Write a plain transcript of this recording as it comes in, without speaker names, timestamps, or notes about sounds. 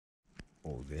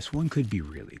this one could be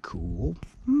really cool.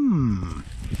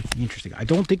 Interesting. I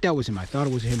don't think that was him. I thought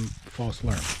it was him, false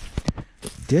alarm.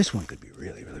 This one could be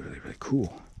really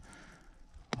cool.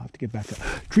 I'll have to get back to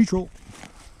tree troll.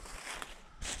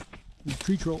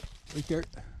 Tree troll right there.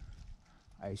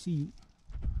 I see you.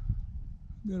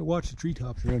 You gotta watch the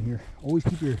treetops around here. Always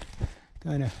keep your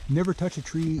never touch a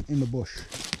tree in the bush.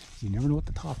 You never know what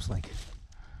the top's like.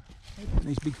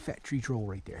 Nice big fat tree troll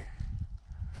right there.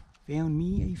 Found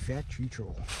me a fat tree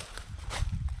troll.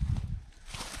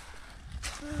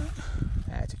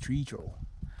 That's a tree troll.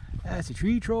 That's a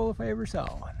tree troll if I ever saw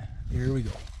one. There we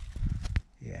go.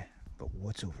 Yeah, but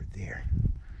what's over there?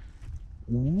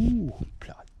 Ooh,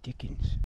 plot Dickens.